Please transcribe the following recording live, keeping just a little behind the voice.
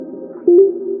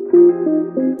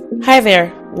Hi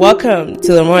there, welcome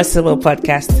to the More Civil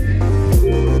Podcast.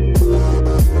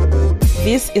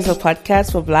 This is a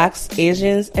podcast for Blacks,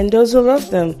 Asians, and those who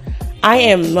love them. I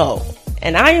am Mo,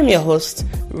 and I am your host,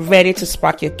 ready to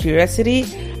spark your curiosity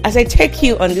as I take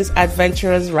you on this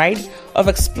adventurous ride of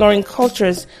exploring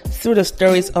cultures through the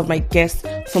stories of my guests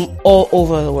from all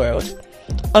over the world.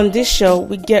 On this show,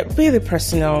 we get really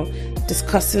personal,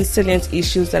 discussing salient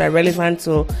issues that are relevant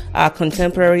to our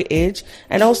contemporary age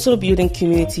and also building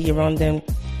community around them.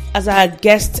 As our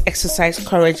guests exercise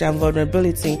courage and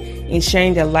vulnerability in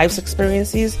sharing their life's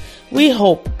experiences, we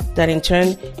hope that in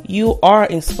turn you are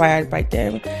inspired by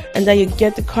them and that you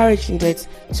get the courage needed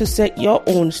to set your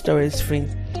own stories free.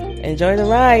 Enjoy the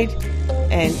ride,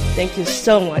 and thank you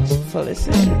so much for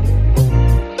listening.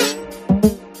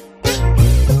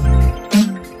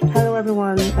 Hello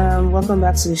everyone, welcome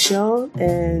back to the show,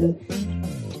 and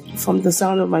from the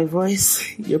sound of my voice,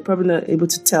 you're probably not able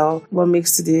to tell what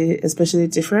makes today especially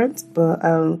different, but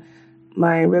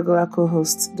my regular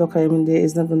co-host, Dr. Eminde,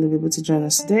 is not going to be able to join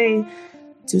us today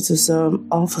due to some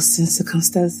unforeseen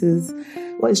circumstances.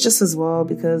 Well, it's just as well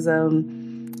because, not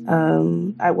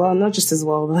just as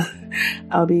well, but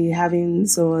I'll be having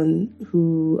someone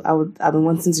who I've been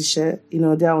wanting to share,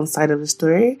 their own side of the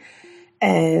story.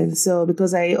 And so,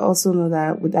 because I also know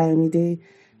that with Ayomide,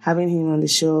 having him on the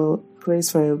show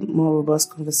creates for a more robust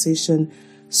conversation.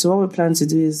 So what we plan to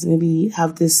do is maybe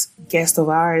have this guest of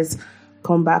ours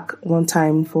come back one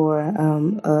time for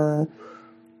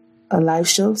a live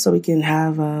show so we can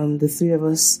have the three of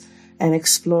us and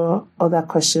explore other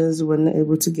questions we were not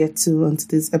able to get to on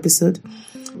today's episode.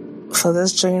 For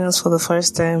those joining us for the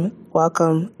first time,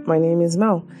 welcome. My name is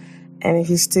Mel. And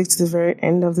if you stick to the very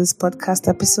end of this podcast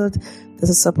episode, there's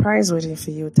a surprise waiting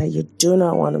for you that you do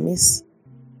not want to miss.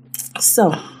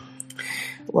 So,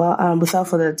 without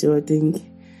further ado, I think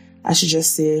I should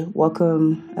just say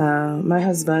welcome my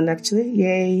husband, actually.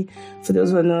 Yay. For those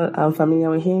who are not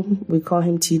familiar with him, we call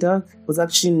him TDawg. It was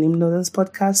actually named on this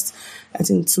podcast, I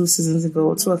think 2 or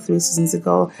 3 seasons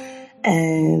ago.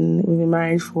 And we've been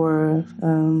married for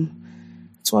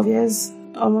 12 years.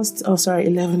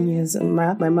 11 years.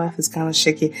 My math is kind of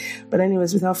shaky. But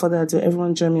anyways, without further ado,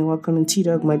 everyone join me in welcoming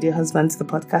TDawg, my dear husband, to the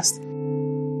podcast.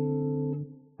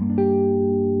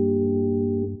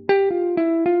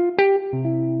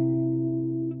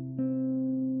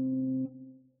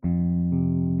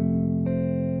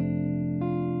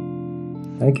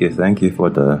 Thank you for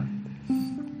the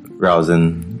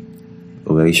rousing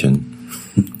ovation.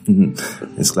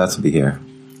 It's glad to be here.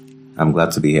 I'm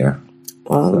glad to be here.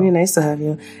 Well, really nice to have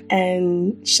you.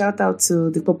 And shout out to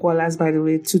the Popwalas, by the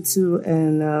way, Tutu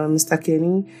and Mr.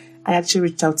 Kenny. I actually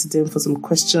reached out to them for some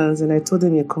questions, and I told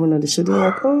them you're coming on the show. They're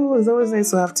like, oh, it's always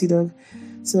nice to have TDawg.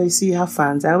 So you see, you have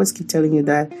fans. I always keep telling you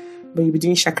that, but you'll be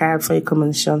doing shakara before you come on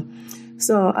the show.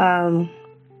 So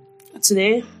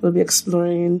today we'll be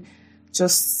exploring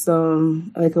just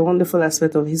like a wonderful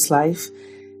aspect of his life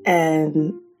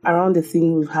and around the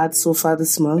theme we've had so far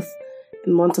this month.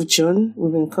 In the month of June,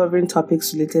 we've been covering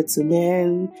topics related to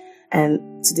men,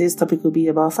 and today's topic will be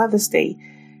about Father's Day.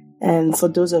 And for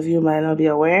those of you who might not be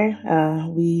aware,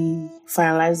 we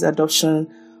finalized the adoption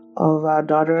of our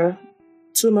daughter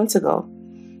 2 months ago.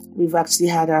 We've actually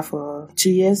had her for 2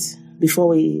 years before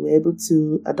we were able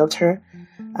to adopt her.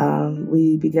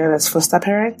 We began as foster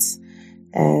parents.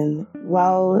 And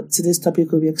while today's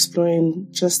topic will be exploring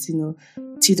just,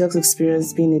 TDawg's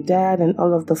experience being a dad and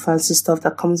all of the fancy stuff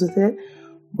that comes with it,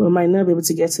 we might not be able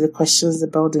to get to the questions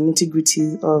about the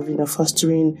nitty-gritty of,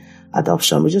 fostering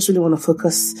adoption. We just really want to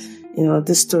focus,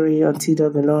 this story on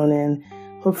TDawg alone, and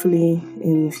hopefully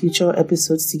in future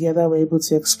episodes together, we're able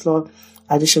to explore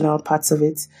additional parts of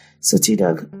it. So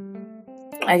TDawg,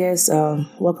 I guess,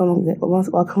 welcome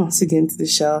once again to the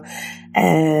show.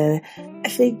 And I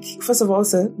think, first of all,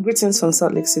 sir, greetings from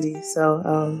Salt Lake City. So,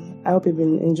 I hope you've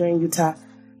been enjoying Utah.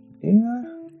 Yeah,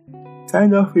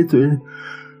 kind of between.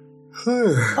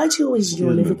 Why do you always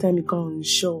yawn every time you come on the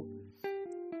show?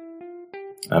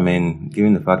 I mean,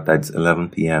 given the fact that it's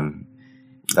 11 p.m.,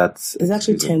 it's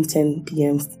actually 10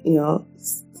 p.m.,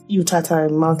 Utah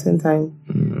time, mountain time.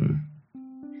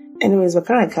 Anyways, we're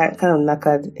kind of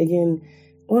knackered. Again,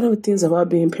 one of the things about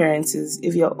being parents is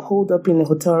if you're holed up in a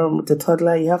hotel room with a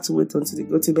toddler, you have to wait until they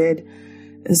go to bed.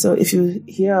 And so if you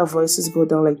hear our voices go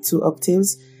down like 2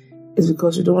 octaves, it's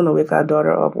because we don't want to wake our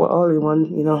daughter up. We're all in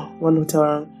one hotel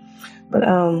room. But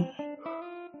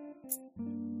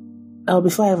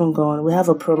before I even go on, we have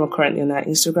a promo currently on our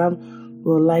Instagram.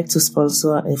 We would like to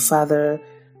sponsor a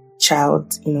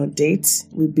father-child, date.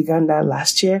 We began that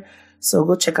last year. So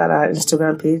go check out our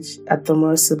Instagram page at the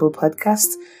More Sybil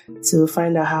Podcast to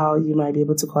find out how you might be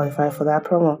able to qualify for that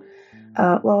promo.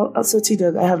 Well, also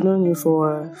TDawg, I have known you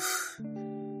for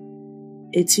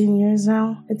 18 years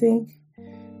now, I think.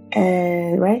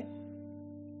 And right?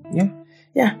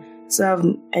 Yeah.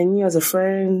 So I knew you as a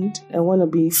friend, a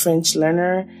wannabe French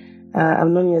learner. I've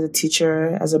known you as a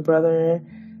teacher, as a brother,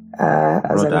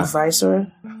 as an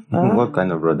advisor. What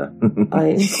kind of brother?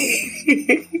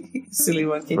 Silly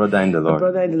monkey. Brother in the Lord. A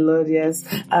brother in the Lord, yes.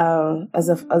 As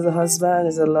a husband,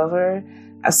 as a lover.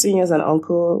 I've seen you as an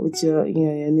uncle with your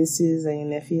nieces and your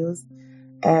nephews.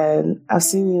 And I've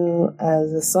seen you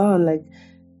as a son, like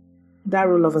that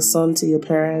role of a son to your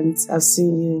parents. I've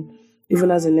seen you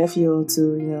even as a nephew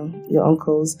to, your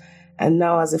uncles, and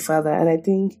now as a father. And I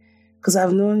think, because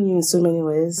I've known you in so many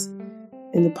ways,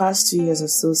 in the past 2 years or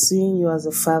so, seeing you as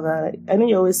a father, I know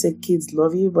you always say kids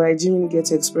love you, but I didn't really get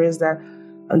to experience that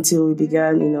until we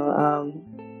began,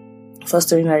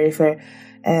 fostering our affair.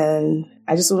 And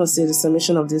I just want to say the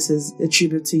summation of this is a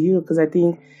tribute to you, because I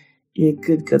think you're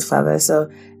a good father. So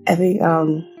I think,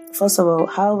 first of all,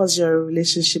 how was your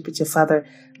relationship with your father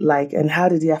like, and how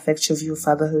did it affect your view of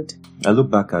fatherhood? I look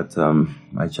back at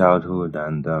my childhood,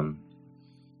 and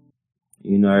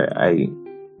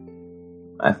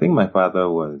I think my father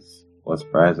was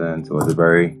present. He was a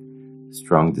very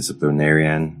strong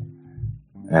disciplinarian,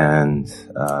 and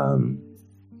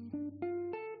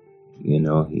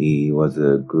he was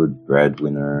a good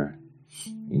breadwinner.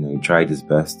 He tried his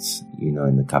best,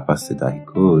 in the capacity that he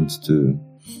could to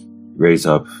raise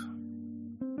up,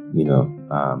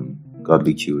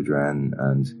 godly children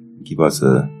and give us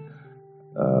a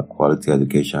quality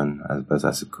education as best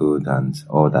as he could and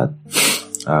all that.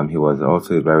 He was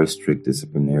also a very strict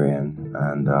disciplinarian,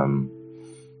 and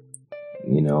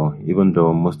even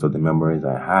though most of the memories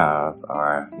I have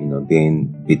are,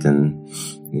 being beaten,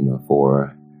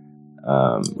 for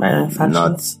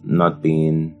not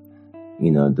being,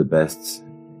 the best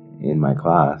in my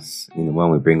class. When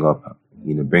we bring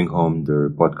home the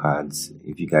report cards,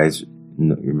 if you guys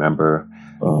remember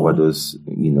what those,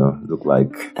 look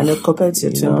like. And then compared to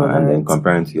your twin brother. And then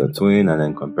comparing to your twin, and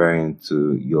then comparing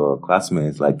to your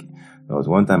classmates. Like, there was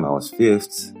one time I was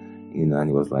fifth, and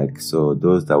he was like, so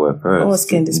those that were first,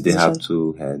 they have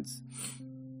two heads.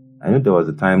 I know there was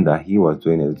a time that he was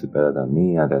doing a little better than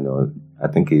me, and then I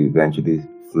think he eventually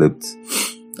flipped.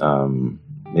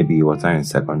 Maybe he was in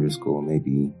secondary school,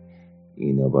 maybe,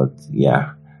 but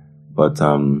yeah. But,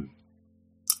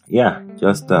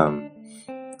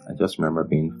 I just remember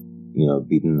being,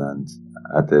 beaten, and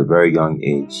at a very young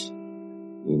age,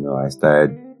 I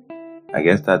started, I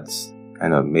guess that's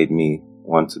kind of made me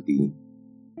want to be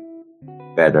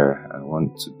better. I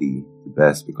want to be the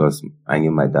best, because I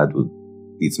knew my dad would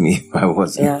beat me if I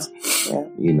wasn't,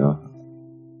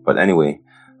 But anyway,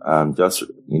 just,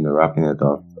 wrapping it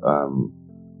up, I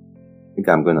think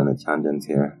I'm going on a tangent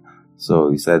here.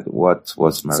 So you said, what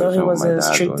was my relationship with my dad? So he was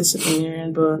a strict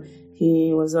disciplinarian, but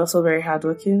he was also very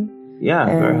hardworking. Yeah,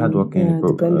 very hardworking,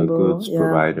 dependable, a good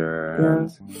provider, and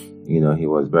he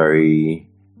was very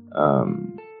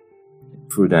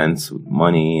prudent with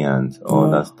money and all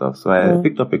that stuff. So I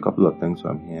picked up a couple of things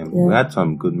from him. We had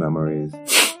some good memories.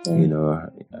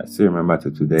 I still remember to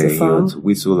today. He would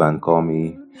whistle and call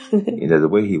me. There's a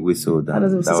way he whistled. How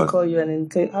does he whistle to call you? And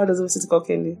then how does he whistle to call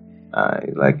Kendi?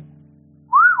 Like,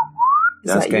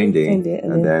 that's Kendi, and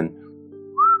then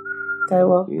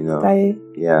Taiwo, Tai.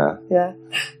 Yeah.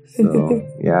 So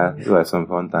yeah, there were some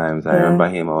fun times. I remember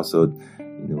him also,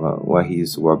 where he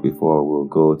used to work before. We'll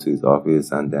go to his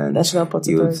office, and then National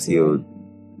Portability. He'll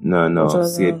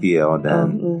CAPL,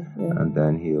 and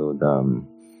then he'll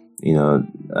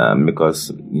make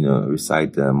us,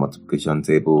 recite the multiplication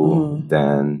table,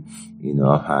 then,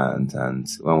 offhand, and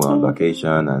when we're on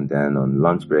vacation, and then on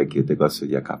lunch break, he'll take us to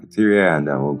the cafeteria, and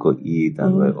then we'll go eat,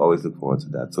 and we always look forward to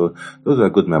that. So those were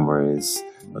good memories,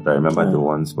 but I remember the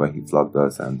ones where he flogged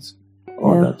us and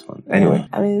all that fun. Anyway.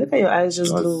 I mean, look at your eyes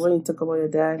just glue when you talk about your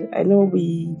dad. I know when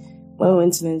we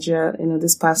went to Nigeria,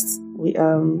 this past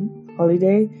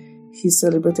holiday, he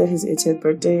celebrated his 80th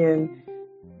birthday, and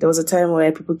there was a time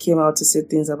where people came out to say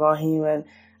things about him, and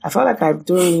I felt like I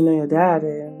don't really know your dad,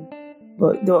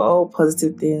 but they were all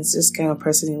positive things, just kind of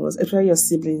person he was, especially your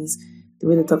siblings, the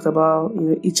way they talked about,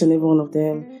 each and every one of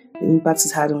them, the impacts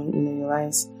it had on, your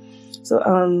lives. So,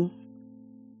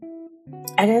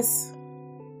 I guess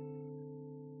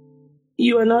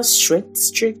you are not strict,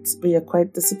 but you're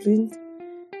quite disciplined.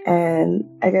 And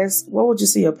I guess, what would you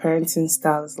say your parenting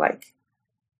style is like?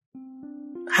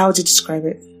 How would you describe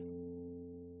it?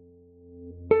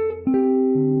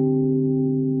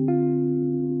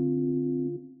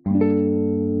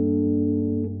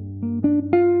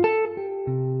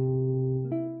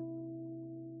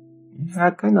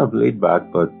 kind of laid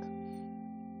back, but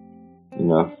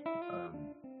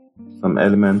some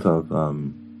element of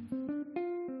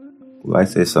I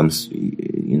say sometimes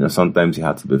you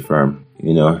have to be firm,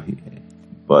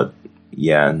 but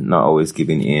not always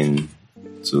giving in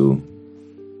to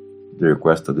the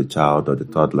request of the child or the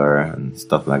toddler and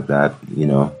stuff like that,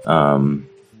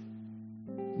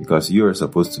 because you're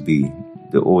supposed to be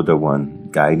the older one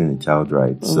guiding the child,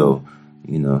 right? Mm. So,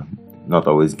 not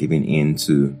always giving in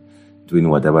to doing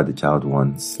whatever the child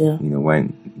wants,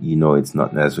 when it's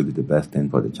not necessarily the best thing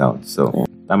for the child. So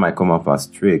that might come off as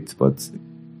strict, but,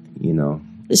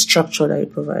 the structure that you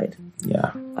provide.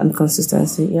 Yeah. And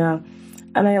consistency, yeah.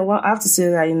 And I have to say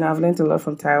that, I've learned a lot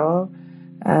from TDawg.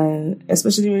 And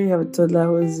especially when you have a toddler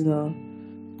who is,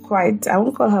 quite, I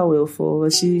won't call her willful,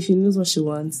 but she knows what she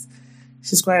wants.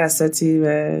 She's quite assertive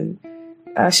and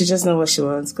she just knows what she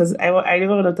wants. Because I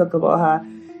never want to talk about her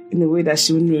in a way that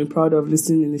she wouldn't be proud of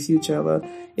listening in the future. But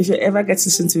if you ever get to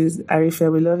listen to it,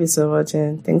 Arifa, we love you so much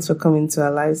and thanks for coming to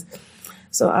our lives.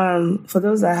 So for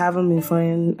those that haven't been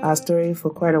following our story for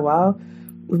quite a while,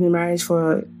 we've been married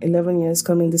for 11 years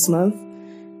coming this month.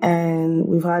 And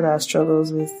we've had our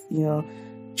struggles with,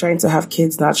 trying to have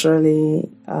kids naturally,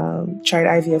 tried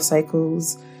IVF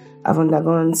cycles. I've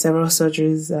undergone several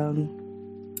surgeries,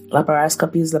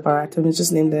 laparoscopies, laparotomies,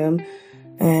 just name them,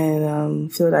 and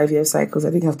failed IVF cycles.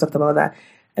 I think I've talked about that.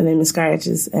 And then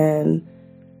miscarriages. And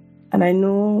I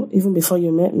know even before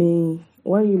you met me,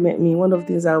 when you met me, one of the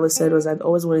things I always said was I'd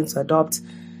always wanted to adopt.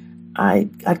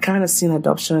 I'd kind of seen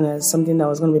adoption as something that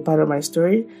was going to be part of my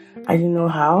story. I didn't know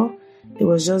how. It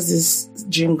was just this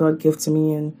dream God gave to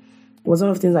me, and it was one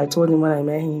of the things I told him when I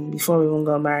met him before we even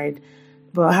got married.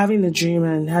 But having the dream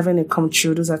and having it come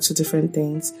true, those are two different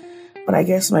things. But I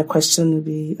guess my question would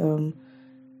be,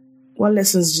 what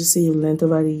lessons did you say you learned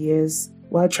over the years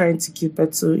while trying to give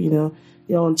birth to, your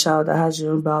own child that has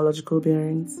your own biological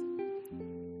bearings?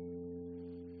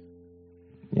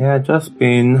 Yeah, just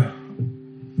being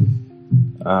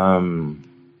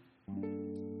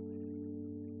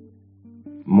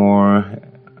more,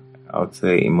 I would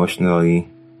say, emotionally,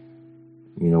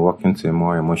 working to be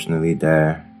more emotionally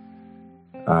there,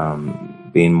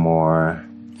 being more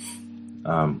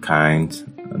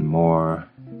kind and more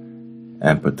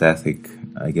empathetic,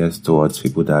 I guess, towards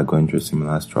people that are going through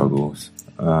similar struggles,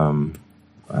 and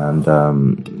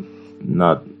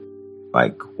not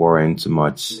like worrying too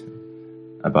much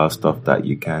about stuff that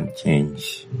you can't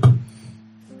change,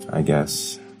 I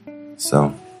guess.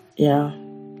 So yeah.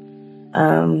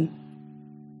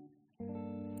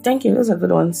 Thank you. Those are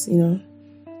good ones, Not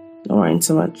worrying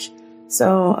too much.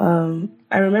 So,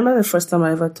 I remember the first time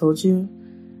I ever told you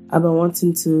about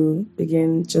wanting to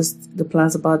begin just the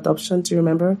plans about adoption. Do you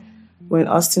remember? When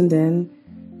Austin then,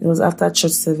 it was after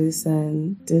church service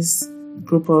and this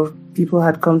group of people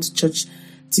had come to church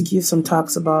to give some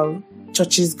talks about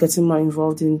churches getting more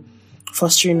involved in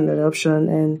fostering and adoption,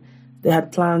 and they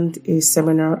had planned a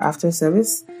seminar after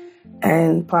service.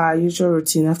 And per our usual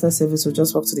routine, after service, we'll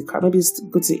just walk to the car. Maybe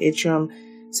go to the atrium,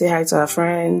 say hi to our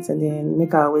friends, and then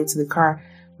make our way to the car.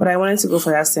 But I wanted to go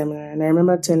for that seminar. And I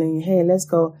remember telling you, hey, let's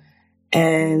go.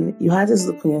 And you had this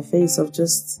look on your face of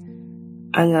just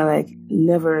anger, like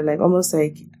never, like almost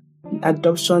like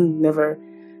adoption, never.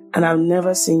 And I've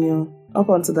never seen you, up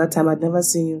until that time, I'd never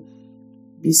seen you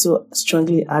be so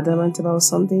strongly adamant about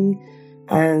something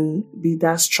and be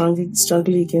that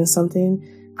strongly against something.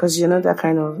 Because you're not that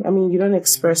kind of, you don't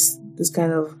express this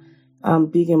kind of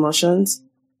big emotions.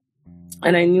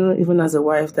 And I knew even as a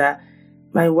wife that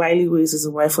my wily ways as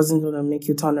a wife wasn't going to make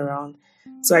you turn around.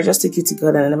 So I just took you to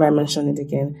God and I never mentioned it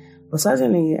again. But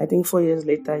suddenly, I think 4 years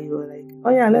later, you were like, oh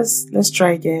yeah, let's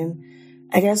try again.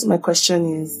 I guess my question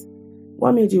is,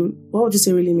 what would you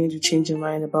say really made you change your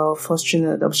mind about fostering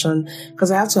and adoption? Because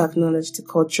I have to acknowledge the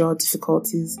cultural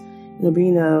difficulties,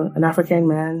 being an African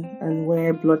man and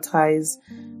where blood ties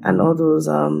and all those,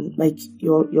 like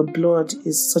your blood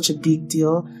is such a big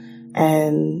deal,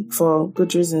 and for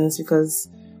good reasons, because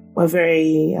we're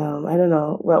very,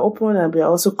 we're open and we're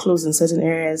also closed in certain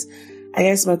areas. I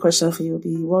guess my question for you would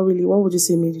be, what would you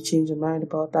say made you change your mind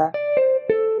about that?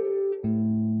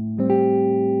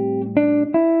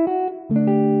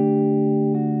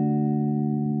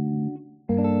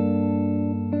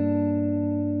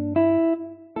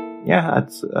 Yeah,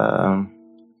 at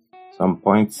some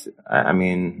point, at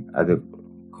the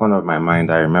corner of my mind,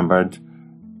 I remembered,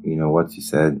 what you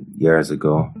said years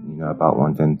ago, about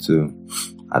wanting to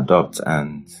adopt.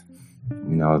 And,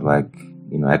 I was like,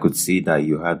 I could see that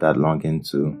you had that longing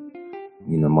to,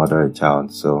 mother a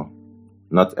child. So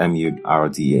not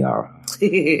MURDAR.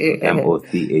 Mother.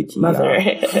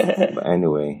 Mother. But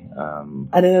anyway,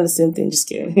 I don't know the same thing. Just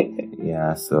kidding.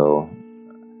 Yeah, so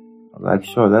like,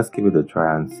 sure, let's give it a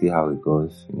try and see how it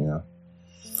goes.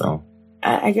 So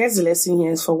I guess the lesson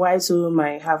here is for wives who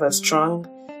might have a strong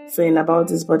feeling about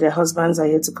this, but their husbands are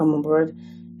yet to come on board,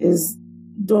 is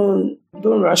don't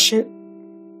rush it,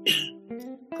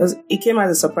 because it came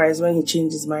as a surprise when he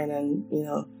changed his mind and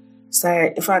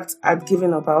started. In fact, I'd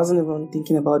given up. I wasn't even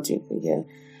thinking about doing it again.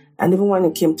 And even when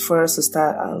it came for us to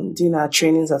start doing our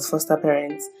trainings as foster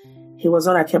parents, he was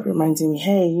on. I kept reminding me,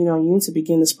 hey, you need to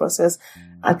begin this process.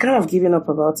 I'd kind of given up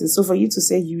about it. So for you to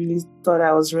say you really thought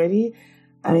I was ready,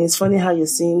 I mean, it's funny how you're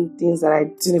seeing things that I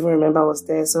didn't even remember was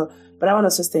there. So, but I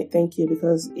want to just say thank you,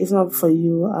 because if not for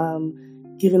you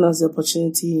giving us the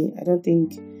opportunity, I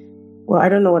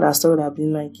don't know what our story would have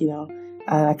been like,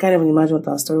 I can't even imagine what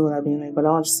our story would have been like, but I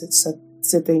want to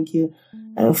say thank you.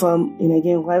 And from,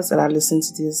 again, wives that are listening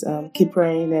to this, keep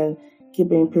praying and keep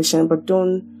being patient, but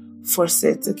don't force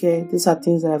it, okay? These are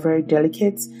things that are very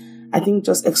delicate. I think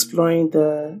just exploring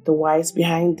the whys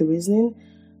behind the reasoning,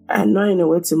 and not in a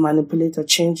way to manipulate or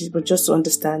change it, but just to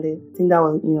understand it. I think that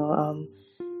will,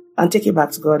 and take it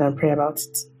back to God and pray about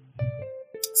it.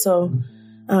 So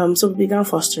we began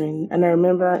fostering, and I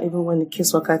remember even when the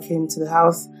caseworker came to the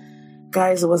house,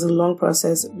 guys, it was a long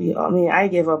process. I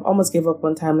almost gave up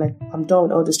one time. Like, I'm done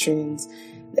with all these trainings.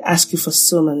 They ask you for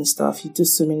so many stuff. You do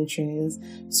so many trainings,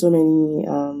 so many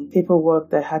paperwork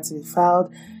that had to be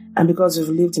filed. And because we've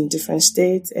lived in different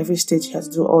states, every state you had to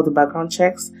do all the background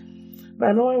checks. But I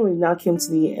remember when we now came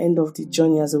to the end of the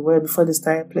journey, as it were, before they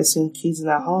started placing kids in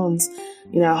our homes,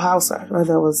 in our house, rather,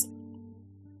 there was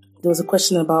a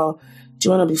question about, do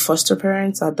you want to be foster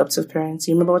parents or adoptive parents?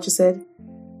 You remember what you said?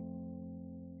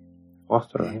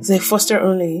 Foster, right? It's like foster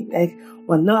only. Like,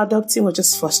 we're not adopting, we're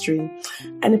just fostering.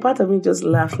 And a part of me just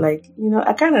laughed, like,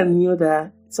 I kind of knew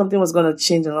that something was going to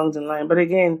change along the line. But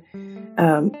again,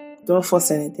 don't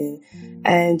force anything.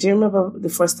 And do you remember the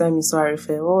first time you saw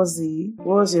Arife?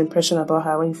 What was your impression about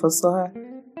her when you first saw her?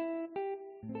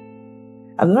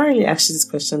 I've not really asked you this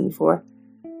question before.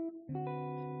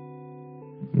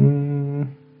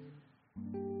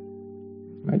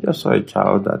 I just saw a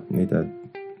child that needed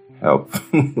help.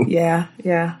 Yeah.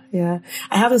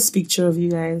 I have this picture of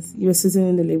you guys. You were sitting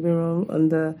in the living room on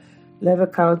the leather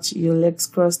couch, your legs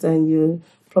crossed, and you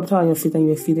propped her on your feet and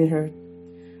you were feeding her.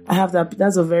 I have that.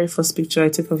 That's the very first picture I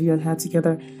took of you and her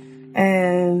together.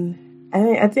 And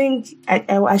I think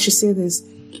I should say this.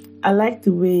 I like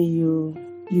the way you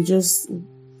just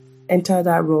entered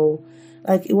that role.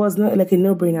 Like, it was not like a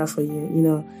no-brainer for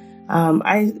you,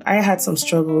 I had some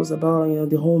struggles about,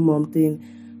 the whole mom thing,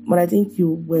 but I think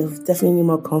you were definitely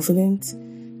more confident,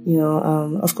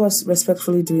 of course,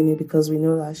 respectfully doing it, because we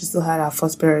know that she still had her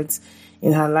first parents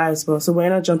in her lives. But so we're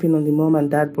not jumping on the mom and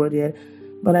dad board yet.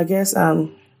 But I guess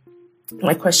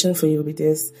my question for you will be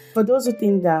this: for those who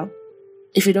think that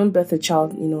if you don't birth a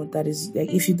child, that is like,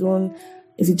 if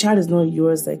the child is not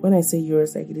yours, like when I say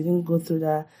yours, like it didn't go through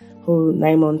that whole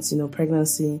 9 months,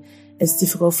 pregnancy, it's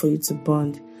difficult for you to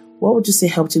bond. What would you say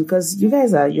helped you? Because you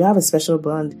guys you have a special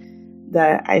bond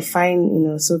that I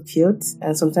find, so cute,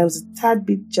 and sometimes a tad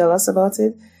bit jealous about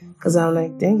it, because I'm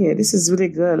like, dang it, this is really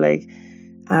good. Like,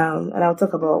 and I'll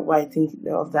talk about why I think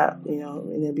of that,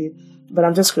 in a bit. But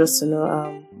I'm just curious to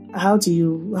know, how would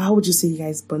you say you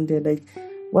guys bonded? Like,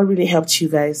 what really helped you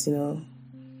guys,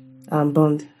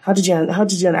 bond? How did you and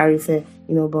Arife,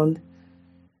 bond?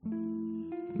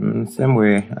 Same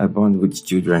way I bond with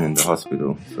children in the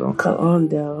hospital. So come on,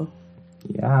 Del.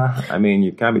 Yeah, I mean,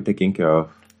 you can't be taking care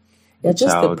of. Yeah,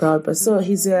 just the proud. But so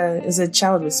he's a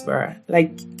child whisperer.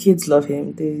 Like, kids love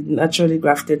him; they naturally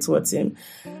grafted towards him.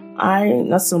 I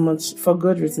not so much, for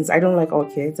good reasons. I don't like all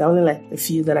kids. I only like a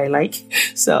few that I like.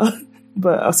 So,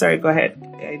 but sorry. Go ahead.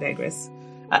 I digress.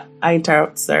 I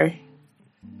interrupt. Sorry.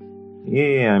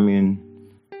 Yeah, I mean,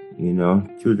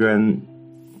 children.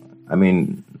 I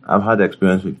mean, I've had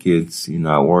experience with kids,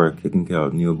 at work, taking care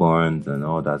of newborns and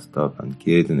all that stuff, and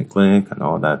kids in the clinic and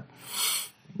all that,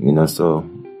 so,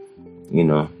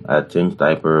 I changed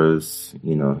diapers,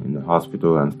 in the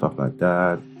hospital and stuff like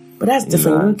that. But that's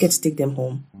different. You don't get to take them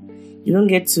home. You don't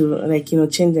get to,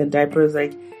 change their diapers,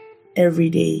 every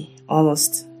day,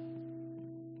 almost.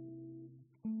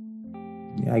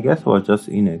 Yeah, I guess I was just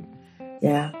in it.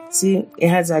 Yeah. See, it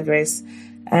has digressed.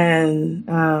 And,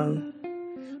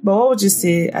 but what would you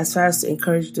say as far as to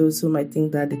encourage those who might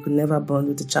think that they could never bond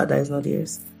with a child that is not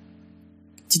theirs?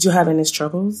 Did you have any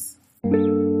struggles? I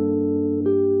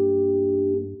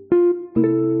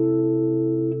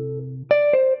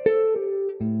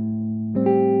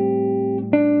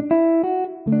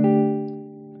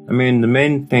mean, the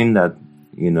main thing that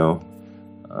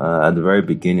at the very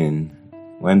beginning,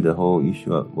 when the whole issue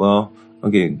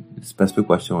the specific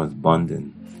question was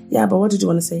bonding. Yeah, but what did you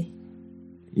want to say?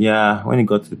 Yeah, when it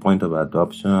got to the point of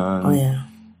adoption. Oh, yeah.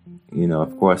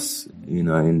 Of course,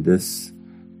 in this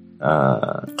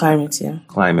climate, yeah.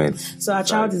 Climate. So our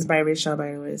child is biracial,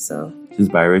 by the way, so. She's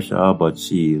biracial, but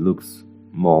she looks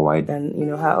more white than,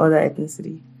 her other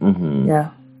ethnicity. Mm-hmm.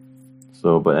 Yeah.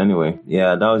 So, but anyway,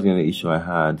 yeah, that was the only issue I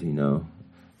had,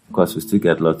 because we still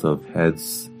get lots of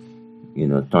heads,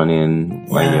 turning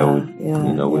when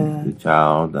you're with, with the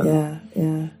child.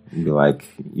 And like,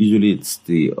 usually it's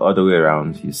the other way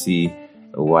around. You see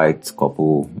a white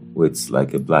couple with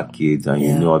like a black kid,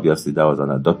 and obviously that was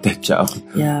an adopted child.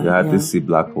 Yeah, you had to see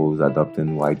black folks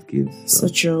adopting white kids. So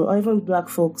true. Or even black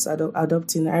folks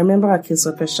adopting. I remember a case,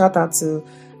 so shout out to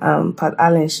Pat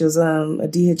Allen. She was a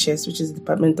DHS, which is the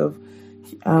Department of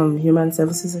Human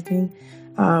Services, I think.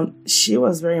 She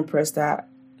was very impressed that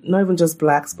not even just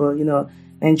blacks, but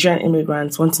Nigerian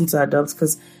immigrants wanting to adopt,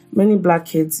 because many black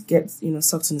kids get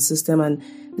sucked in the system, and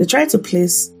they try to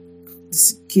place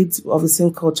kids of the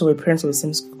same culture with parents of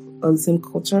the same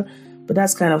culture, but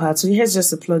that's kind of hard. So here's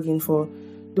just a plug-in for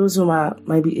those who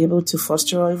might be able to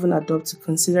foster or even adopt, to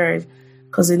consider it,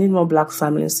 because they need more black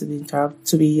families to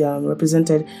be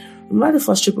represented. Remember the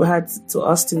first trip we had to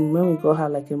Austin when we got her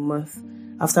like a month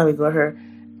after we got her,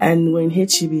 and we're in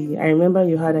HEB. I remember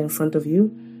you had her in front of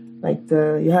you, like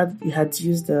you had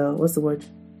used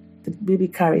the baby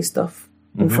carry stuff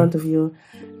in front of you,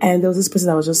 and there was this person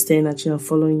that was just staring at you and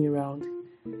following you around.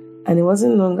 And it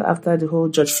wasn't long after the whole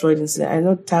George Floyd incident. I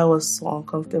know Ty was so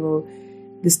uncomfortable,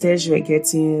 the stares you were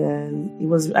getting,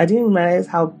 and I didn't realize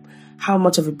how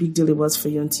much of a big deal it was for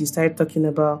you until you started talking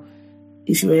about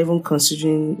if you were even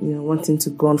considering, wanting to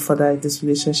go on further in this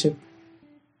relationship,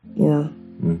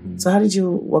 So how did you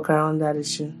work around that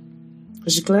issue?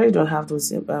 Because you clearly don't have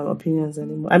those opinions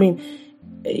anymore. I mean,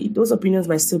 those opinions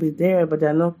might still be there, but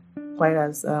they're not quite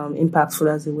as impactful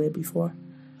as they were before.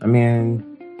 I mean,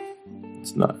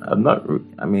 it's not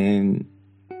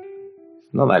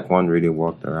like one really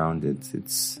worked around it.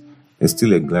 It's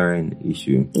still a glaring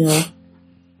issue. Yeah.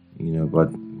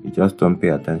 But you just don't pay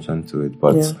attention to it.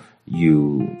 But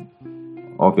you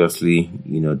obviously,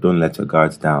 don't let your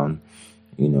guards down,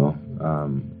 and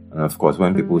of course,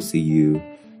 when people see you,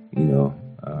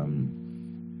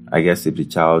 I guess if the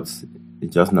child,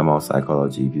 it's just normal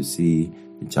psychology. If you see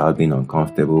the child being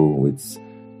uncomfortable with,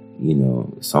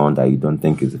 someone that you don't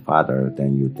think is the father,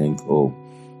 then you think, oh,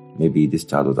 maybe this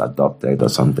child was adopted or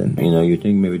something. You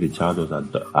think maybe the child was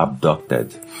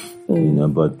abducted,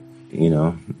 but,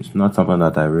 it's not something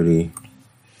that I really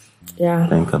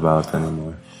think about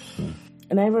anymore. So.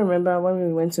 And I even remember when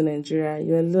we went to Nigeria,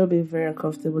 you were a little bit very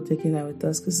uncomfortable taking her with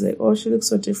us, because like, oh, she looks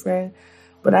so different.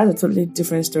 But that's a totally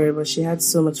different story, but she had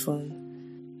so much fun.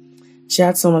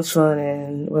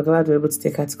 And we're glad we were able to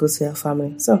take her to go see her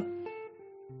family. So,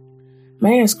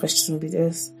 my next question would be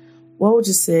this. What would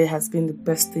you say has been the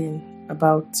best thing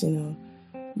about,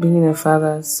 being a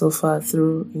father so far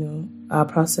through, our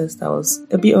process that was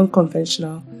a bit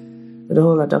unconventional with the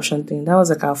whole adoption thing? That was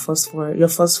like your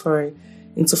first foray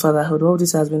into fatherhood. What would you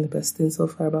say has been the best thing so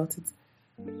far about it?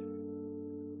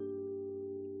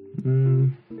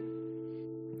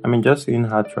 I mean, just seeing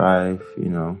her thrive,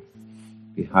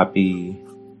 be happy,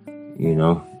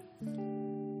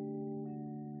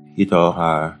 hit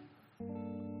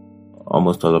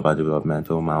almost all of our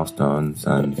developmental milestones,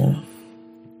 and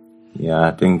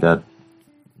I think that's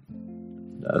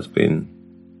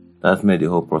made the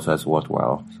whole process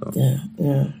worthwhile. So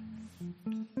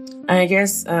I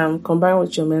guess combined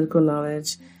with your medical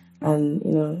knowledge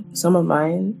and some of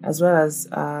mine, as well as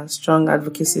strong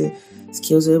advocacy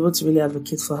skills, we're able to really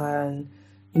advocate for her and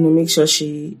make sure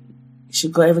she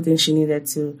got everything she needed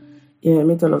to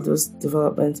meet all of those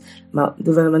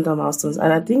developmental milestones.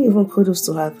 And I think even kudos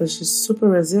to her, because she's super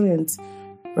resilient,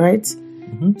 right?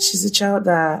 Mm-hmm. She's a child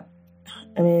that,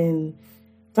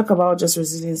 talk about just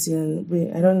resiliency,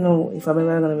 and I don't know if I'm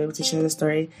ever going to be able to share the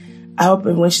story. I hope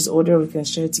when she's older we can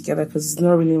share it together, because it's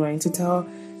not really mine to tell.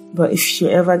 But if you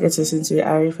ever get to listen to it,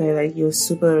 I really feel like you're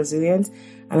super resilient,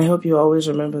 and I hope you always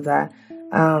remember that.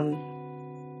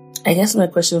 I guess my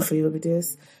question for you will be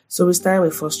this. So we started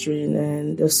with fostering,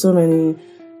 and there's so many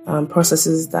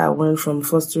processes that went from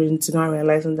fostering to now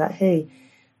realizing that, hey,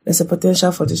 there's a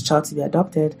potential for this child to be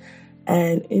adopted.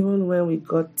 And even when we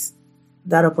got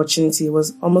that opportunity, it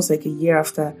was almost like a year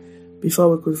after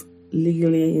before we could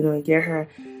legally, get her.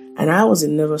 And I was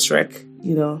in nervous wreck,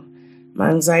 My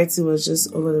anxiety was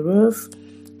just over the roof.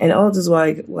 And all this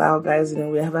while guys,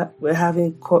 we're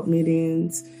having court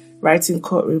meetings, writing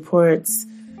court reports,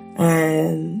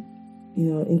 and,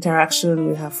 interaction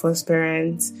with her first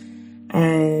parents,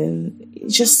 and you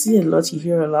just see a lot, you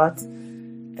hear a lot,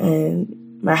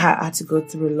 and my heart had to go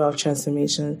through a lot of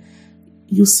transformation.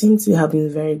 You seem to have been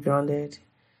very grounded,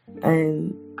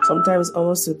 and sometimes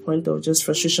almost to the point of just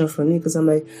frustration for me, because I'm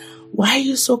like, why are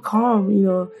you so calm?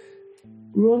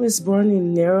 Rome is born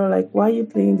in Nero. Like, why are you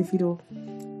playing the fiddle?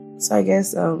 So I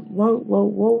guess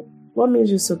what made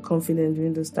you so confident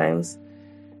during those times?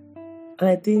 And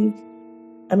I think,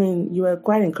 you were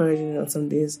quite encouraging on some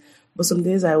days, but some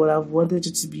days I would have wanted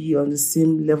you to be on the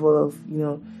same level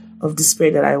of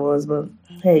despair that I was. But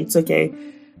hey, it's okay.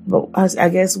 But I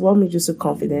guess what made you so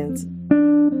confident?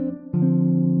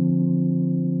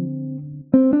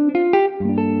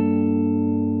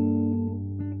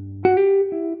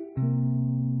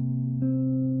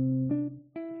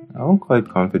 I won't call it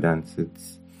confidence.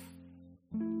 It's,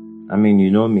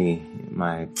 you know me,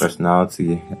 my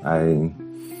personality. I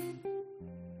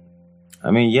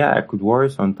could worry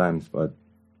sometimes, but,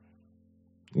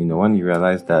 when you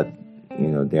realize that,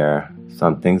 there are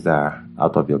some things that are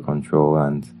out of your control,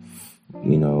 and,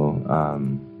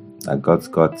 that God's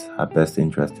got her best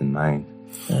interest in mind,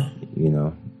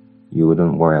 you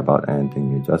wouldn't worry about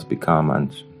anything. You just be calm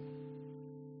and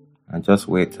just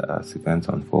wait as events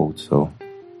unfold. So,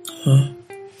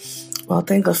 well,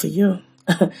 thank God for you.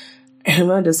 I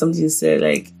remember there's something you said,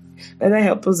 like, whether it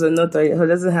happens or not, or it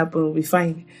doesn't happen, we'll be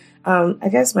fine. I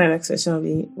guess my next question will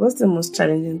be, what's the most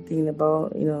challenging thing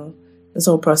about, this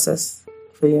whole process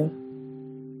for you?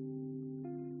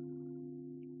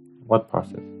 What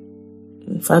process?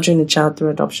 Fathering a child through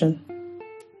adoption.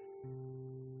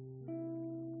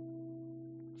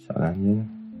 Challenging?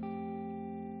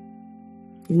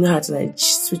 You know how to, like,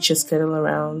 switch your schedule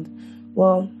around.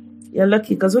 Well, you're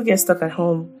lucky, because we'll get stuck at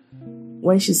home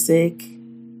when she's sick.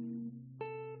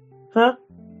 Huh?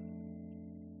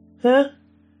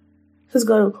 Who's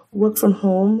got to work from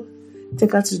home,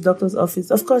 take her to the doctor's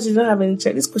office? Of course, you don't have any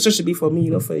check. This question should be for me,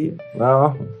 not for you.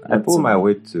 Well, I pull my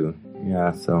weight too.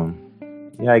 Yeah, so,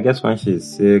 I guess when she's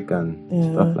sick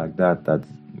and stuff like that,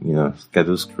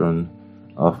 schedule's thrown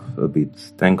off a bit.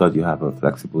 Thank God you have a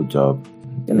flexible job.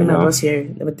 My boss here,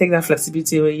 they will take that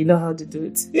flexibility away. You know how to do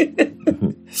it.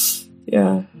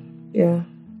 Yeah.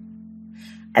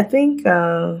 I think,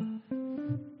 and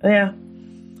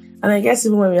I guess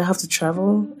even when we have to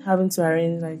travel, having to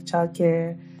arrange like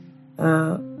childcare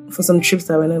for some trips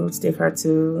that we're not able to take her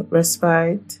to,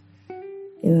 respite,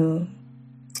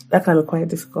 that can be quite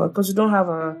difficult, because we don't have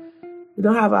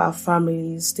our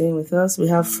families staying with us. We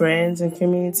have friends and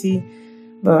community,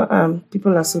 but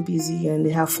people are so busy and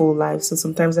they have full lives, so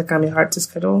sometimes that can be hard to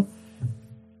schedule.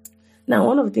 Now,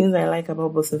 one of the things I like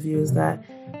about both of you is that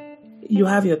you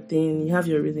have your thing, you have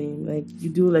your rhythm. Like, you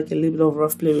do like a little bit of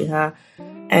rough play with her,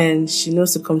 and she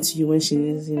knows to come to you when she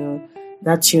needs,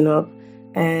 that tune up.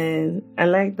 And I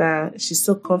like that she's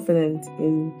so confident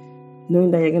in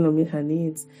knowing that you're going to meet her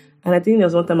needs. And I think there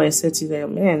was one time I said to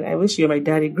them, man, I wish you were my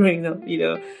daddy growing up,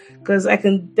 because I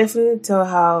can definitely tell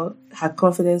how her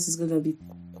confidence is going to be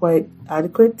quite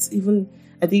adequate, even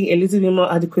I think a little bit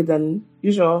more adequate than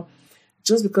usual,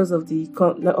 just because of the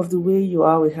way you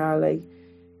are with her. Like,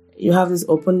 you have this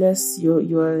openness,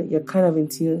 you're kind of in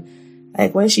tune.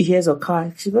 Like, when she hears a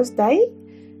car, she goes, "Daddy,"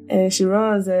 and she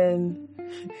runs, and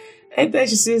anytime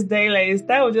she sees Daddy like this,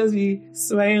 that will just be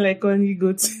smiling like only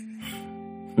goat.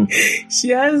 She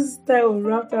has style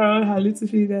wrapped around her little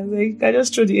fingers. Like, I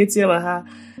just threw the ATM at her.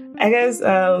 I guess,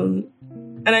 and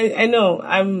I know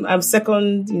I'm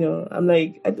second. I'm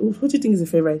like, who do you think is the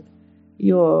favorite?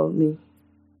 You or me?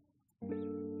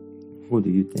 Who do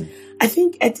you think? I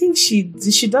think she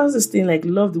does this thing, like,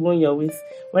 love the one you're with.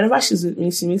 Whenever she's with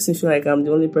me, she makes me feel like I'm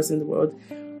the only person in the world.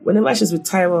 Whenever she's with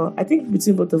Taiwo, I think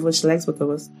between both of us, she likes both of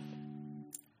us.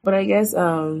 But I guess,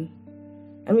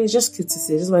 it's just cute to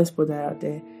see. I just want to put that out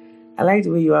there. I like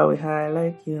the way you are with her. I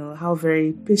like, how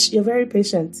you're very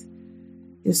patient.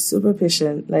 You're super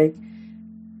patient. Like,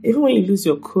 even when you lose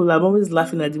your cool, I'm always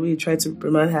laughing at the way you try to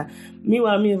reprimand her.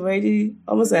 Meanwhile,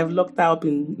 I've locked her up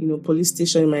in, police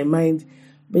station in my mind.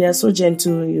 But you're so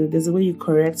gentle. There's a way you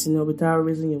correct, without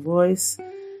raising your voice,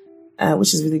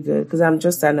 which is really good, because I'm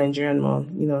just a Nigerian mom,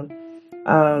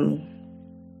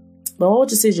 But what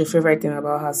would you say is your favorite thing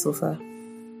about her so far?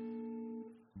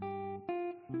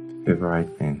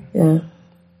 Favorite thing? Yeah.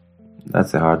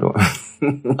 That's a hard one.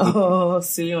 Oh,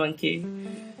 silly monkey.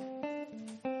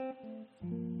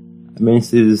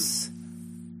 She's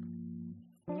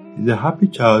a happy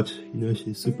child.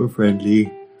 She's super friendly.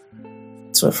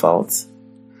 It's her fault.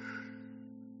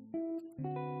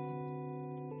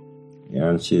 Yeah,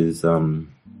 and she's seems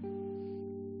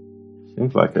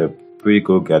like a pretty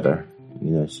go-getter.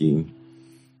 She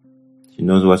she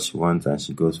knows what she wants and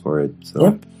she goes for it. So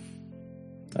yep.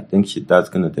 I think that's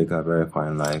going to take her very far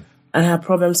in life. And her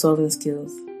problem-solving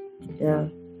skills. Yeah.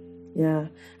 Yeah.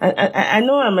 I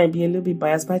know I might be a little bit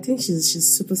biased, but I think she's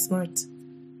super smart.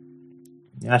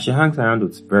 Yeah, she hangs around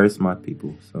with very smart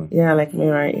people. So yeah, like me,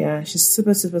 right? Yeah, she's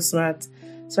super, super smart.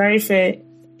 Sorry, Faye,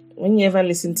 when you ever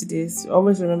listen to this,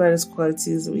 always remember those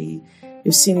qualities we've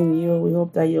seen in you. We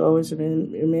hope that you always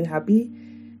remain happy.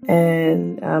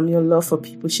 And your love for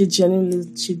people. She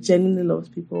genuinely loves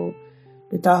people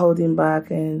without holding back,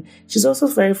 and she's also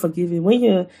very forgiving.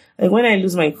 When I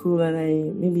lose my cool and I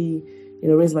maybe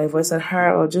raise my voice at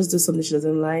her or just do something she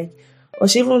doesn't like, or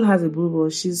she even has a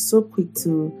boo-boo, she's so quick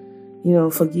to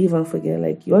forgive and forget.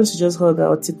 Like, you want to just hug her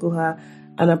or tickle her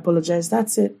and apologize.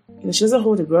 That's it. She doesn't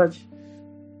hold a grudge.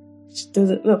 She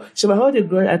doesn't. No, she might hold a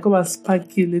grudge. I come and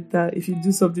spank you later if you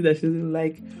do something that she doesn't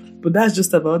like. But that's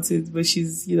just about it. But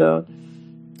she's, I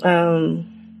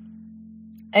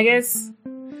guess,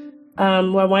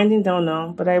 we're winding down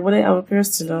now. But I'm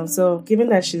curious to know. So, given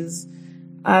that she's,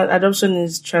 adoption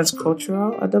is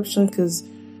transcultural adoption, because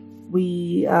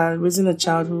we are raising a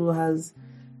child who has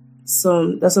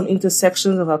there's some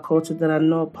intersections of our culture that are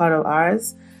not part of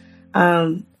ours.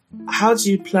 How do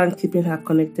you plan keeping her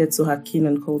connected to her kin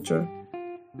and culture?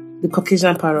 The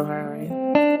Caucasian part of her, right?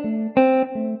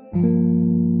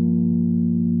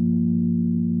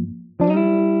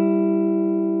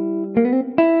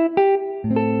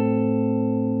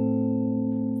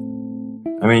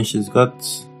 I mean, we've got,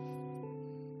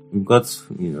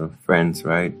 friends,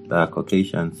 right, that are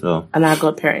Caucasian, so. And I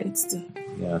got parents too.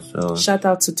 Yeah, so. Shout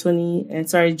out to Tony and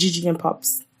Gigi and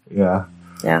Pops. Yeah.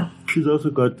 Yeah. She's also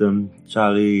got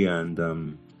Charlie and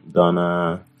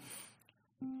Donna.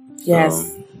 So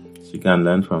yes. She can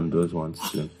learn from those ones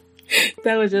too.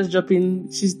 That was just dropping.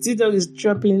 TDawg is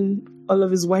dropping all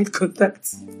of his white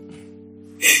contacts.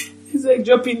 He's like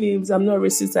dropping names. I'm not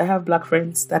racist. I have black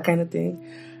friends. That kind of thing.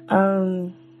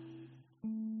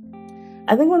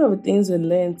 I think one of the things we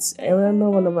learned, I remember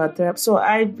one of our therapists. So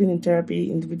I've been in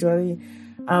therapy individually.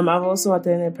 I've also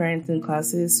attended parenting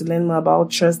classes to learn more about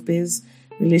trust-based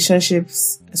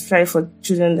relationships, especially for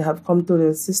children that have come through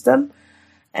the system.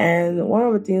 And one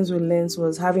of the things we learned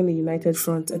was having a united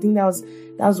front. I think that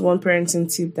was one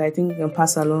parenting tip that I think we can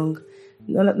pass along.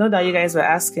 Not that you guys were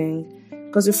asking,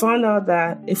 because we found out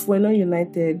that if we're not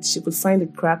united, she could find the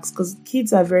cracks, because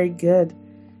kids are very good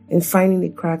in finding the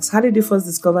cracks. How did you first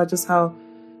discover just how?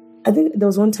 I think there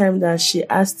was one time that she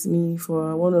asked me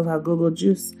for one of her go-go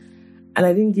juice, and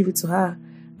I didn't give it to her.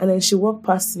 And then she walked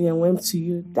past me and went to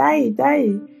you, die.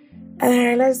 And I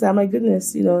realized that, my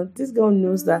goodness, this girl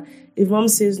knows that if mom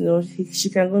says no, she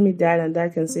can call me dad and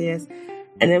dad can say yes.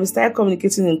 And then we started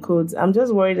communicating in codes. I'm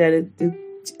just worried that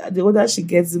the older she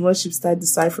gets, the more she starts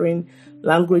deciphering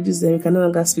languages, then we can no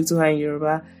longer speak to her in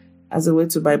Yoruba as a way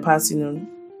to bypass,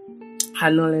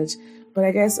 her knowledge. But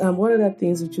I guess, what other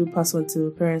things would you pass on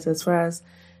to parents as far as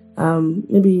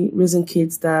maybe raising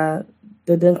kids that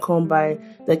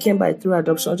came by through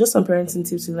adoption, or just some parenting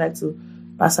tips you'd like to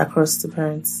pass across to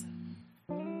parents?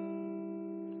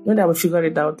 Not that we figured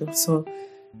it out though, so.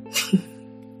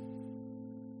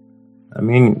 I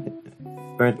mean,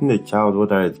 parenting a child,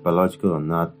 whether it's biological or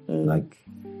not, I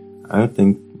don't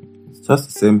think it's just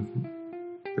the same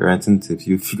parenting tips.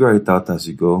 You figure it out as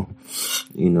you go.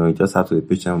 You just have to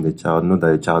be patient with the child. Know that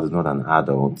the child is not an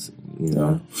adult.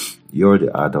 You're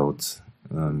the adult.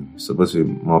 Supposed to be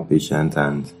more patient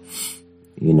and,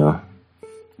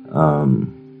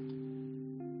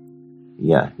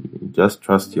 just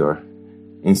trust your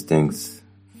instincts.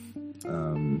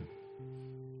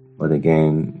 But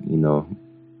again,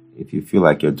 if you feel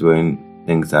like you're doing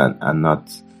things that are not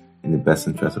in the best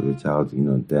interest of the child,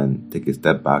 then take a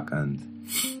step back and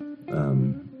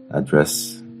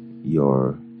address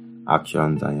your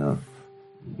actions and your,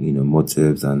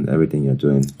 motives and everything you're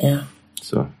doing. Yeah.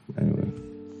 So, anyway.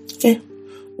 Okay.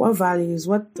 What values,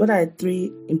 what are the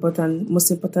three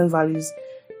most important values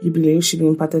you believe should be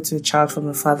imparted to a child from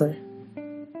a father?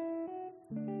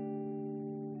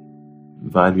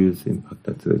 Values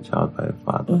impacted to a child by a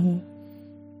father. Mm-hmm.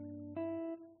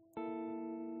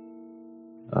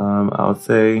 I would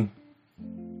say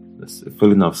this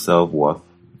feeling of self-worth,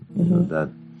 that,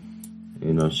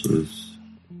 she's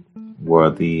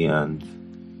worthy and,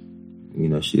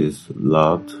 she's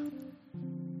loved,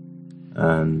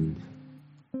 and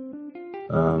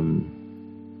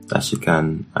that she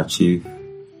can achieve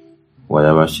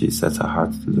whatever she sets her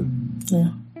heart to do.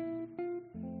 Yeah.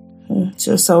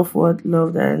 So self-worth,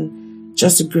 loved, and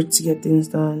just a grit to get things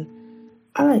done.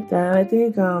 I like that. I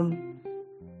think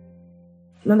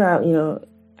not that,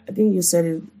 I think you said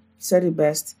it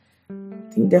best.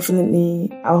 I think definitely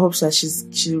I hope that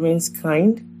she remains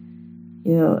kind,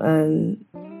 and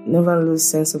never lose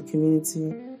sense of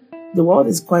community. The world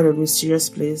is quite a mysterious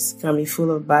place, can be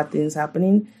full of bad things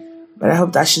happening, but I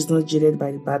hope that she's not jaded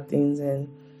by the bad things and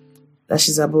that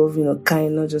she's above,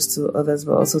 kind not just to others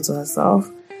but also to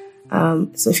herself.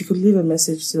 So if you could leave a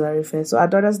message to Arife. So our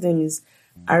daughter's name is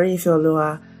Arife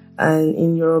Oloa, and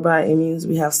in Yoruba it means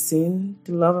we have seen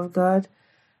the love of God.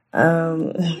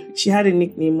 She had a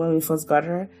nickname when we first got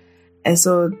her, and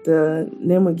so the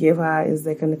name we gave her is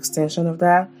like an extension of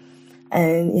that.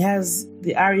 And it has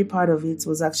the Ari part of it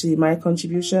was actually my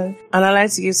contribution. And I'd like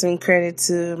to give some credit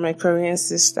to my Korean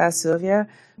sister Sylvia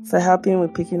for helping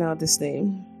with picking out this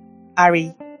name,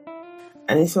 Ari.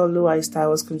 And if you Lua is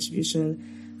Taiwo's contribution.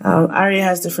 Ari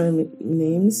has different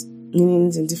meanings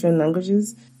in different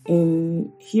languages.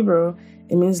 In Hebrew,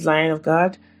 it means Lion of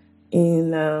God.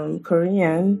 In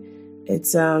Korean,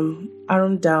 it's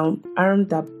Arumdabdo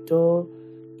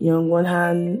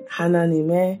Yongwonhan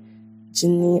Hananime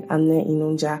Jinni Anne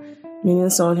Inonja, meaning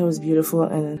someone who is beautiful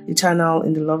and eternal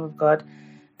in the love of God.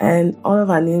 And all of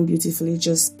her name beautifully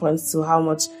just points to how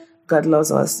much God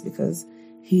loves us, because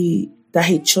He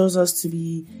chose us to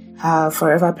be her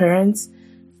forever parents.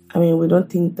 I mean, we don't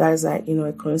think that's a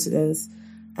coincidence,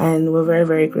 and we're very,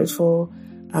 very grateful.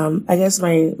 I guess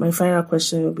my final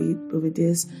question will be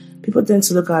this: people tend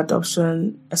to look at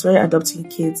adoption, especially adopting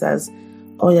kids, as,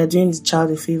 oh, you're doing the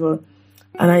child a favor.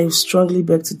 And I strongly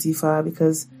beg to differ,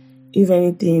 because if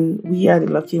anything, we are the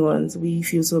lucky ones. We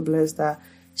feel so blessed that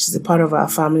she's a part of our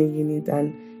family unit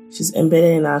and she's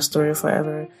embedded in our story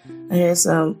forever. I guess,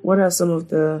 what are some of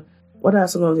the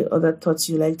other thoughts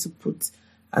you like to put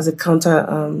as a counter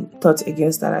thought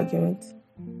against that argument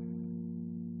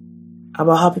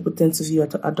about how people tend to view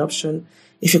adoption?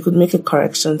 If you could make a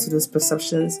correction to those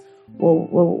perceptions, what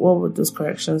would those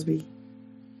corrections be?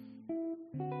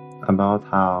 About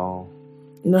how?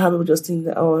 How people just think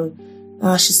that,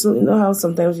 she's so, how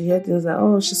sometimes you hear things like,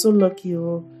 oh, she's so lucky,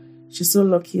 she's so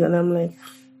lucky. And I'm like,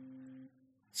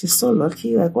 she's so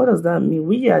lucky? Like, what does that mean?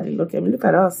 We are the lucky. I mean, look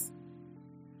at us,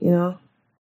 Yeah,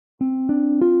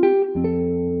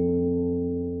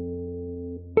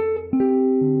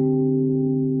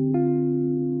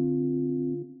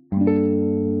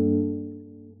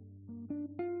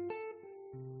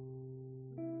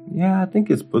 I think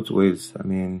it's both ways. I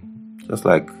mean, just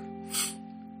like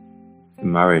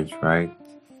marriage, right?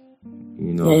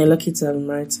 Yeah, you're lucky to have been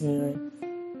married to me, right?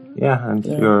 Yeah, and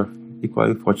you're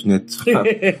equally fortunate to have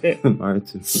been married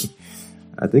to me.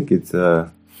 I think it's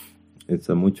a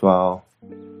mutual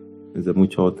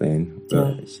thing.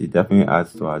 She definitely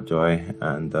adds to our joy,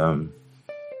 and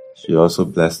she's also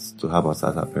blessed to have us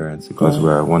as her parents, because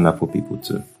we're wonderful people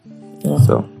too. Yeah.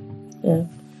 So, yeah.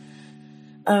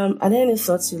 Are there any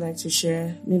thoughts you'd like to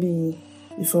share, maybe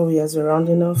before we are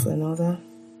rounding off and all that?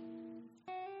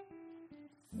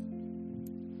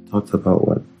 Thoughts about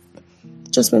what?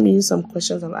 Just maybe some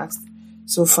questions I've asked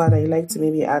so far that you'd like to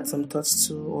maybe add some thoughts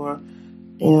to, or,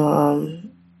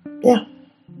 yeah.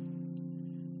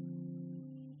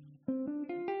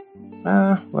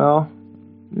 Well,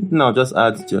 no, just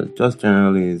add, just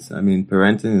generally is, I mean,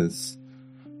 parenting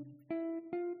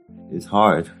is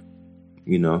hard,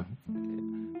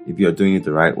 if you're doing it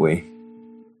the right way.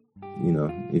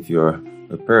 If you're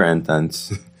a parent and,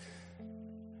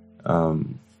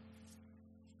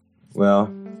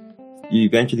 well, you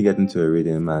eventually get into a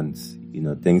rhythm and,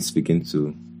 things begin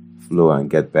to flow and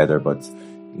get better. But,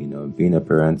 being a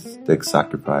parent takes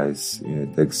sacrifice,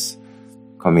 it takes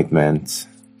commitment,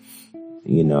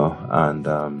 and,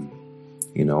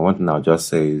 one thing I'll just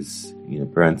say is,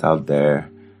 parents out there,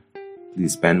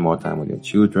 please spend more time with your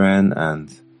children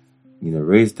and,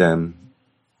 raise them,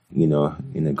 in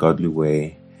a godly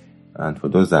way. And for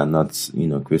those that are not,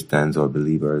 Christians or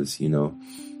believers,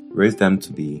 raise them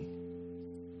to be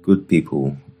good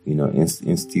people,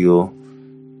 instill,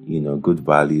 good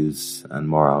values and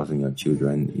morals in your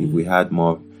children. If we had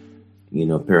more,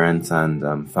 parents and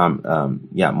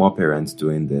more parents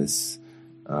doing this,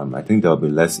 I think there'll be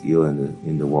less ill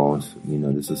in the world.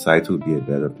 The society will be a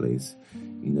better place.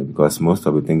 Because most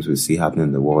of the things we see happening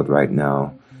in the world right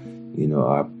now,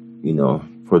 are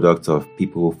products of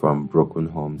people from broken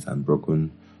homes and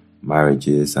broken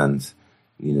marriages, and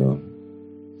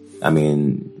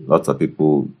lots of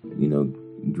people,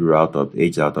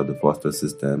 aged out of the foster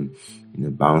system,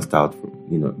 bounced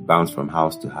from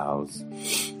house to house,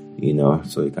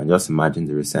 so you can just imagine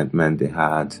the resentment they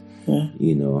had,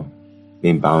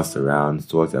 being bounced around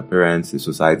towards their parents, the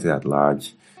society at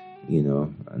large,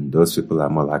 and those people are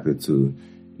more likely to,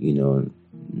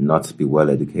 not be well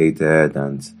educated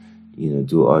and,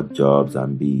 do odd jobs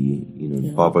and be,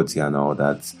 in poverty and all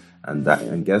that.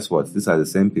 And guess what? These are the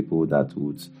same people that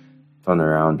would turn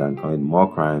around and commit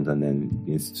more crimes and then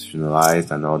be institutionalized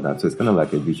and all that. So it's kind of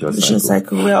like a vicious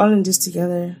cycle. We're all in this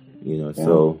together.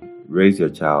 So raise your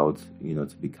child,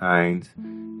 to be kind,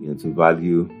 to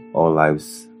value all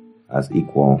lives as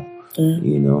equal,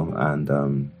 and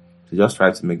to just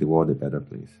try to make the world a better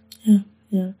place.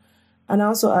 Yeah. And I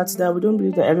also add to that, we don't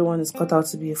believe that everyone is cut out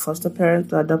to be a foster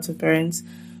parent or adoptive parent,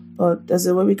 but there's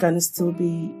a way we can still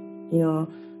be,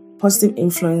 positive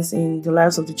influence in the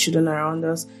lives of the children around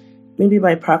us. Maybe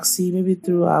by proxy, maybe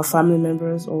through our family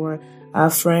members or our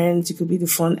friends. You could be the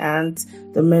fun aunt,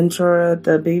 the mentor,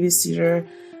 the babysitter.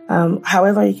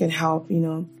 However you can help,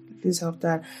 please help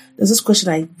that. There's this question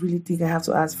I really think I have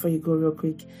to ask before you go real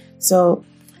quick. So,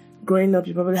 growing up,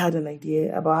 you probably had an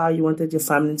idea about how you wanted your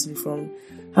family to be formed.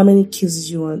 How many kids did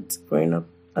you want growing up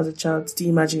as a child? Do you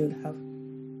imagine you'd have?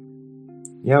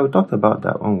 Yeah, we talked about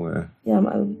that one where... Yeah,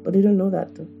 but they don't know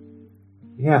that though.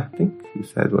 Yeah, I think you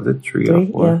said, was it three or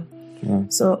four? Yeah.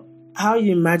 So, how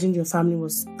you imagined your family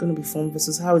was going to be formed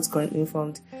versus how it's currently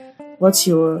formed. What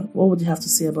would you have to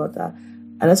say about that?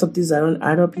 Are there some things that don't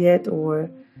add up yet, or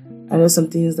are there some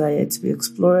things that are yet to be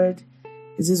explored?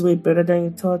 Is this way better than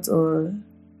you thought, or?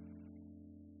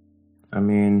 I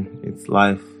mean, it's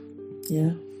life.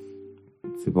 Yeah.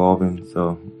 It's evolving,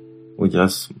 so we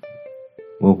just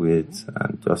move with it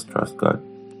and just trust God.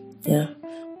 Yeah.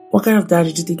 What kind of dad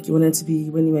did you think you wanted to be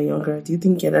when you were younger? Do you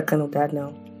think you're that kind of dad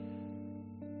now?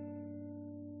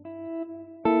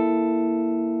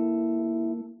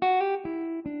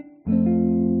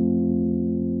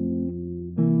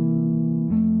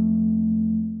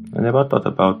 I never thought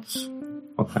about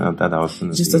what kind of dad I was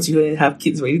going to be. Just thought you wouldn't have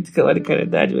kids, but you think about the kind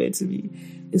of dad you wanted to be.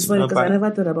 It's funny because I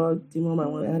never thought about the mom I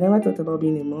wanted. I never thought about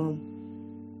being a mom.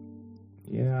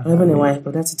 Yeah. Or even a wife,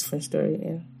 but that's a different story,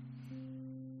 yeah.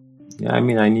 Yeah, I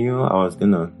mean, I knew I was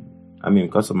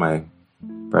because of my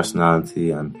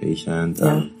personality and patience,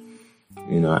 and,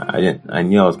 I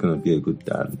knew I was going to be a good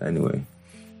dad anyway.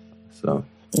 So.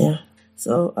 Yeah.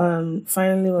 So,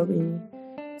 finally, what we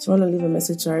just want to leave a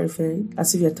message to Arife,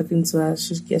 as if you're talking to her,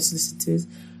 she gets to listen to it.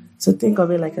 So think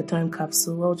of it like a time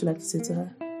capsule. What would you like to say to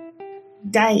her?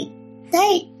 Die.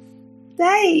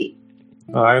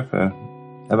 Well, Arife,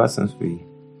 ever since we,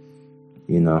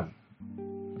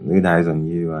 laid eyes on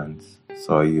you and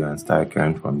saw you and started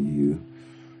caring from you,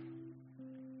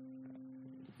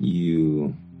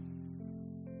 you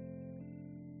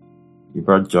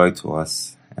brought joy to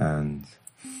us, and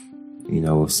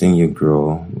we've seen you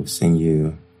grow, we've seen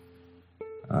you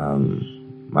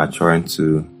mature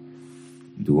into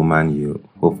the woman you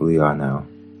hopefully are now,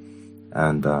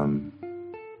 and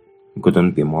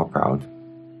couldn't be more proud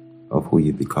of who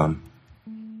you become,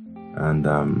 and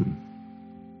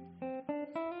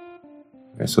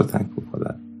we're so thankful for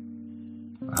that,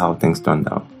 how things turned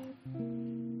out.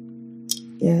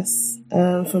 Yes.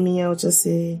 For me, I would just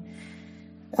say,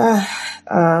 I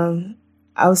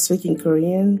was speaking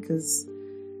Korean because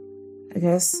I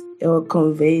guess it will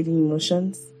convey the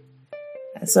emotions.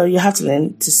 So you have to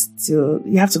learn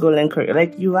you have to go learn Korean.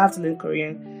 Like, you have to learn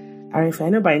Korean. If I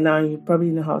know by now, you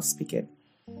probably know how to speak it.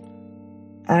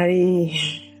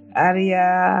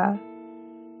 Aria,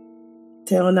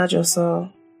 태어나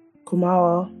줘서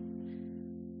고마워.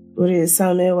 우리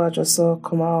삶에 와줘서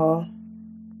고마워.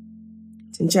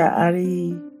 진짜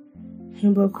아리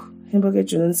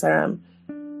행복해주는 사람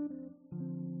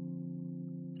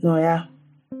너야.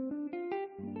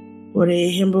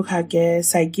 우리 행복하게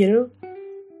살기를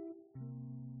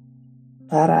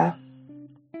바라.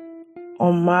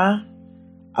 엄마,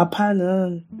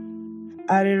 아빠는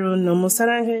아리를 너무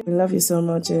사랑해. We love you so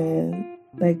much, and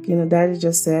Daddy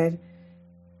just said,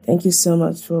 thank you so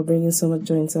much for bringing so much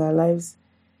joy into our lives.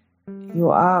 You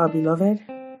are our beloved,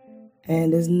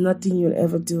 and there's nothing you'll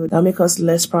ever do that'll make us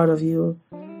less proud of you.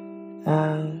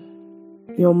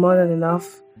 You're more than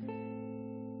enough.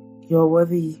 You're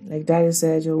worthy. Like Daddy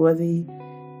said, you're worthy.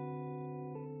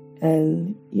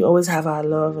 And you always have our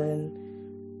love, and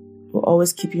we'll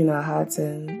always keep you in our hearts,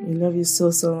 and we love you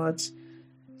so, so much.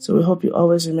 So we hope you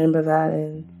always remember that,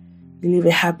 and you live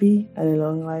a happy and a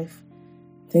long life.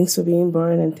 Thanks for being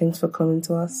born, and thanks for coming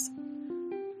to us.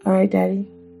 All right, Daddy.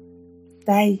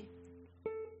 Bye.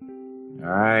 All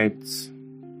right.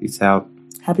 Peace out.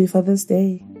 Happy Father's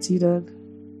Day, TDawg.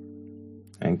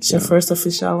 Thank It's you. your first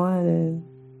official one, and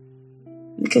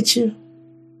look at you.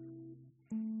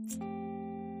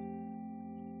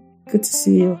 Good to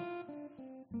see you.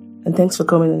 And thanks for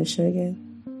coming on the show again.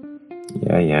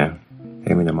 Yeah.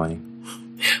 Pay me the money.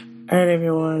 All right,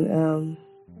 everyone.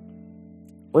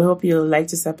 We hope you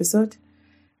liked this episode.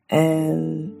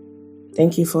 And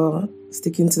thank you for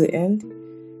sticking to the end.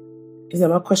 If there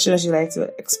are more questions you'd like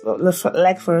to explore,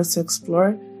 like for us to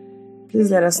explore, please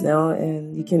let us know.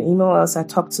 And you can email us at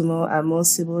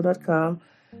talktomo@mosibo.com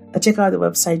or check out the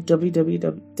website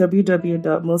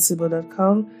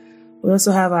www.mosibo.com. We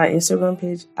also have our Instagram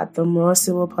page at the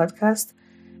Mosibo Podcast.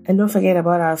 And don't forget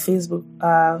about our Facebook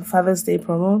Father's Day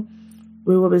promo.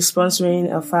 We will be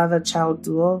sponsoring a father-child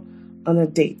duo on a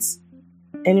date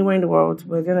anywhere in the world.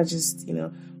 We're going to just,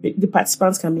 the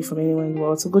participants can be from anywhere in the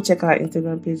world. So go check our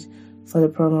Instagram page for the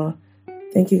promo.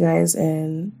 Thank you guys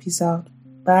and peace out.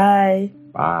 Bye.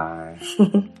 Bye.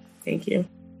 Thank you.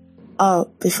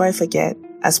 Oh, before I forget,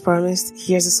 as promised,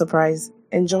 here's a surprise.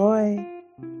 Enjoy.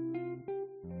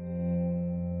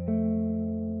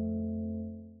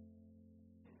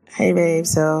 Hey babe,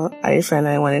 so Arifa and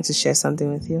I wanted to share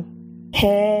something with you.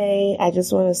 Hey, I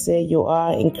just want to say you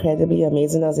are incredibly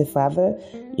amazing as a father.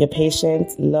 You're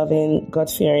patient, loving,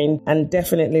 God-fearing, and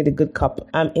definitely the good cop.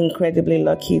 I'm incredibly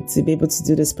lucky to be able to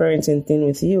do this parenting thing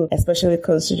with you, especially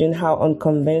considering how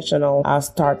unconventional our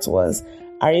start was.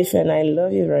 Arifa and I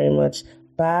love you very much.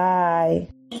 Bye.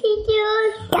 Thank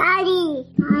you, Daddy.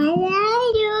 I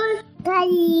love you,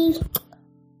 Daddy.